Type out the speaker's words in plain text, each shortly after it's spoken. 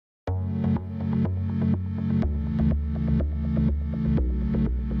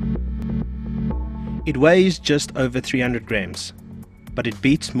It weighs just over 300 grams, but it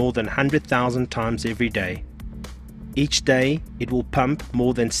beats more than 100,000 times every day. Each day, it will pump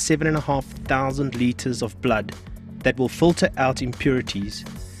more than 7,500 liters of blood that will filter out impurities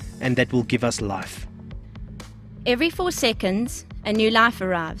and that will give us life. Every 4 seconds, a new life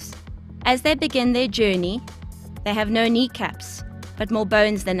arrives. As they begin their journey, they have no kneecaps, but more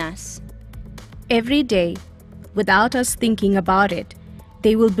bones than us. Every day, without us thinking about it,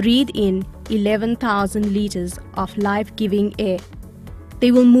 they will breathe in 11,000 liters of life-giving air.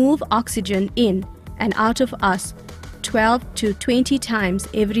 They will move oxygen in and out of us 12 to 20 times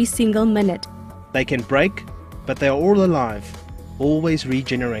every single minute. They can break, but they are all alive, always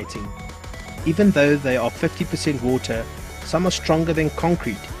regenerating. Even though they are 50% water, some are stronger than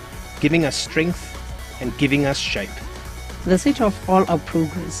concrete, giving us strength and giving us shape. The seed of all our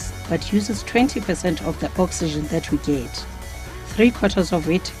progress, but uses 20% of the oxygen that we get. 3/4 of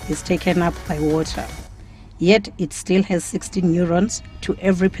it is taken up by water, yet it still has 16 neurons to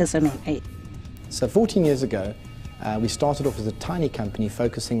every person on Earth. So 14 years ago, we started off as a tiny company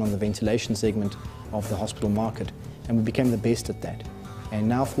focusing on the ventilation segment of the hospital market, and we became the best at that. And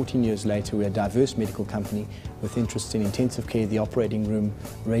now 14 years later, we're a diverse medical company with interests in intensive care, the operating room,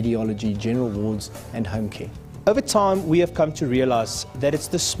 radiology, general wards and home care. Over time, we have come to realize that it's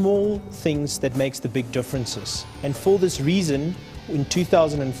the small things that makes the big differences. And for this reason, in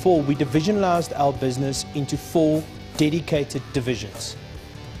 2004, we divisionalized our business into 4 dedicated divisions.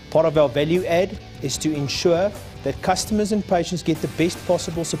 Part of our value add is to ensure that customers and patients get the best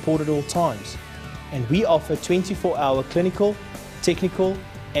possible support at all times. And we offer 24-hour clinical, technical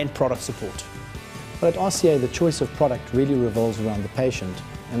and product support. But at RCA, the choice of product really revolves around the patient.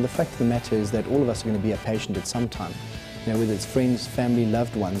 And the fact of the matter is that all of us are going to be a patient at some time. You know, whether it's friends, family,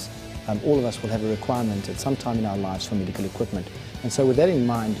 loved ones, all of us will have a requirement at some time in our lives for medical equipment. And so with that in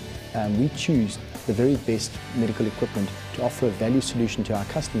mind, we choose the very best medical equipment to offer a value solution to our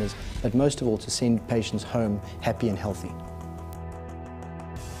customers, but most of all to send patients home happy and healthy.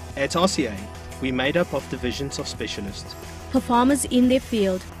 At RCA, we're made up of divisions of specialists. Performers in their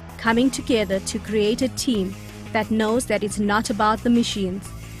field coming together to create a team that knows that it's not about the machines.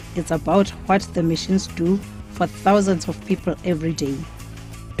 It's about what the machines do for thousands of people every day.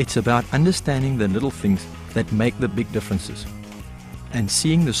 It's about understanding the little things that make the big differences and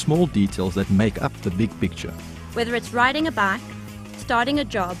seeing the small details that make up the big picture. Whether it's riding a bike, starting a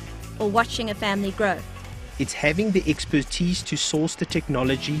job, or watching a family grow. It's having the expertise to source the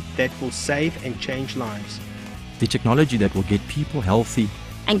technology that will save and change lives. The technology that will get people healthy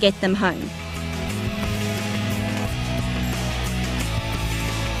And get them home.